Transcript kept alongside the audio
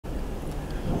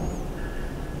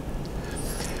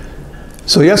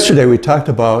So yesterday we talked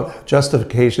about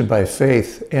justification by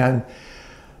faith, and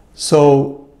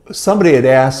so somebody had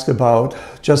asked about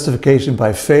justification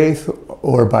by faith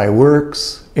or by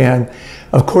works, and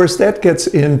of course that gets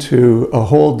into a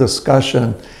whole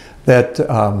discussion that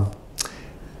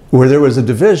where there was a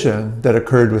division that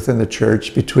occurred within the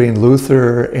church between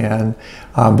Luther and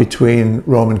between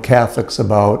Roman Catholics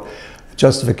about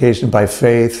justification by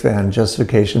faith and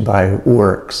justification by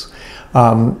works.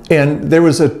 And there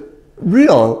was a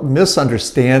real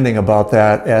misunderstanding about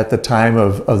that at the time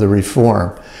of the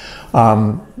Reform.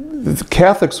 The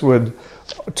Catholics would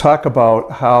talk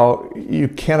about how you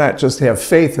cannot just have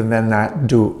faith and then not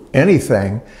do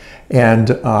anything. And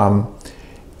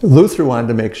Luther wanted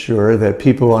to make sure that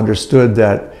people understood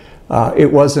that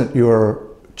it wasn't your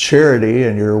charity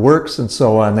and your works and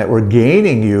so on that were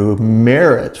gaining you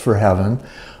merit for heaven,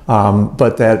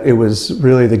 but that it was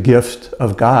really the gift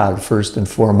of God first and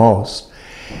foremost.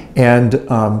 And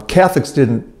Catholics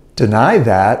didn't deny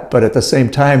that, but at the same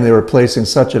time they were placing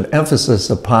such an emphasis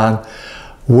upon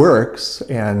works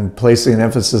and placing an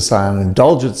emphasis on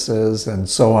indulgences and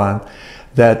so on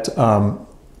that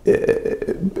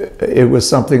it was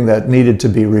something that needed to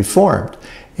be reformed.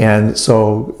 And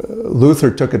so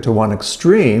Luther took it to one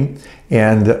extreme,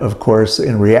 and of course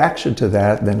in reaction to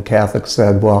that then Catholics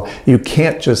said, well, you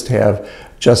can't just have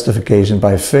justification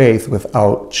by faith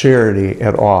without charity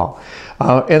at all.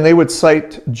 And they would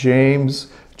cite James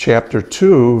chapter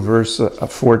 2 verse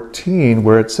 14,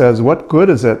 where it says, "What good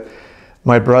is it,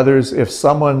 my brothers, if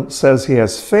someone says he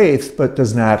has faith but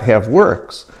does not have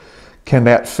works? Can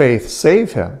that faith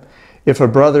save him? If a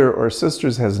brother or sister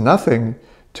has nothing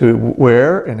to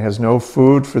wear and has no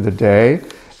food for the day,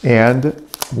 and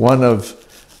one of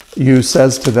you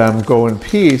says to them, 'Go in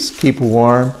peace, keep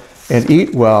warm and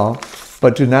eat well,'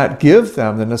 but do not give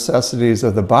them the necessities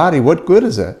of the body, what good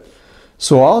is it?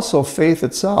 So also faith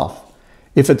itself,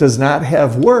 if it does not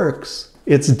have works,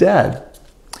 it's dead."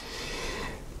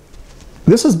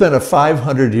 This has been a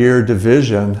 500-year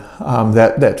division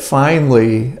that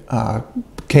finally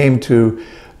came to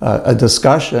a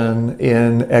discussion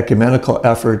in ecumenical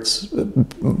efforts,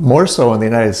 more so in the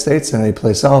United States than any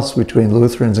place else, between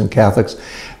Lutherans and Catholics.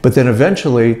 But then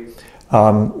eventually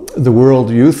the world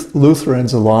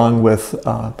Lutherans, along with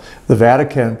the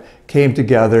Vatican, came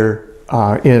together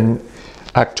in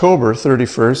October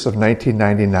 31st of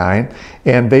 1999,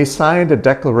 and they signed a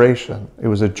declaration. It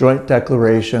was a joint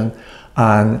declaration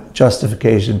on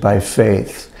justification by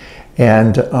faith.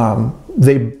 And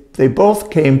they both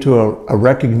came to a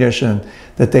recognition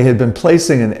that they had been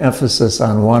placing an emphasis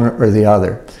on one or the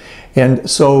other. And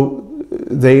so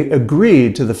they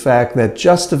agreed to the fact that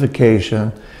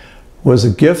justification was a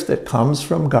gift that comes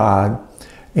from God,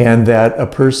 and that a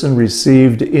person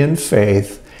received in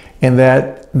faith, and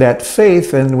that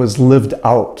faith then was lived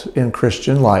out in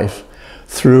Christian life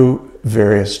through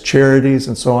various charities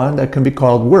and so on that can be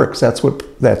called works. That's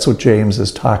what James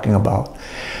is talking about.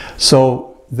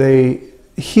 So they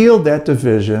healed that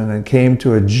division and came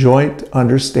to a joint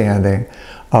understanding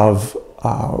of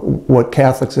what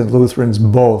Catholics and Lutherans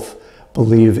both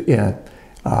believe in,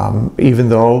 even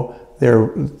though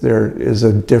there is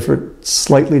a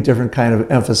slightly different kind of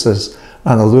emphasis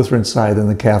on the Lutheran side than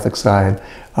the Catholic side.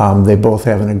 They both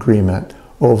have an agreement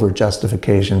over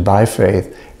justification by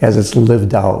faith as it's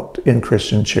lived out in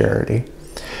Christian charity.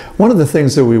 One of the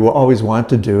things that we will always want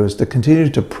to do is to continue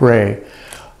to pray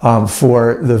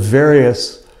for the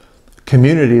various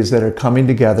communities that are coming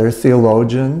together,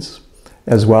 theologians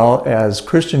as well as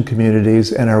Christian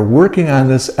communities, and are working on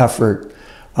this effort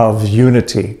of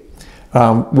unity.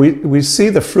 We see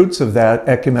the fruits of that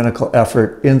ecumenical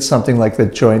effort in something like the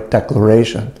Joint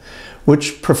Declaration,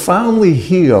 which profoundly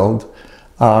healed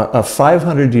a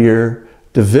 500-year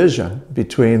division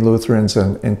between Lutherans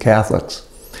and Catholics.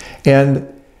 And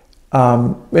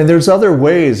there's other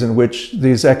ways in which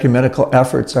these ecumenical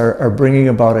efforts are bringing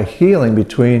about a healing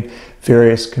between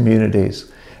various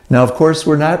communities. Now, of course,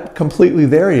 we're not completely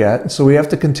there yet, so we have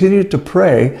to continue to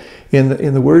pray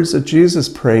in the words that Jesus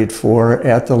prayed for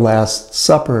at the Last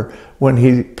Supper, when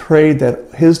he prayed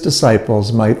that his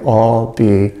disciples might all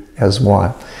be as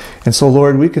one. And so,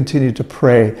 Lord, we continue to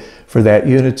pray for that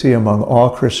unity among all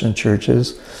Christian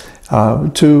churches,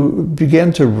 to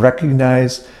begin to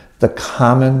recognize the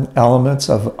common elements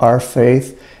of our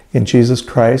faith in Jesus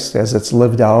Christ as it's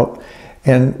lived out.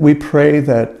 And we pray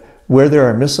that where there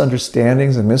are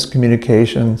misunderstandings and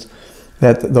miscommunications,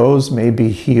 that those may be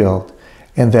healed,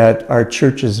 and that our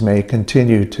churches may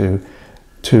continue to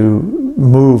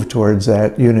move towards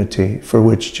that unity for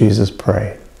which Jesus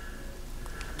prayed.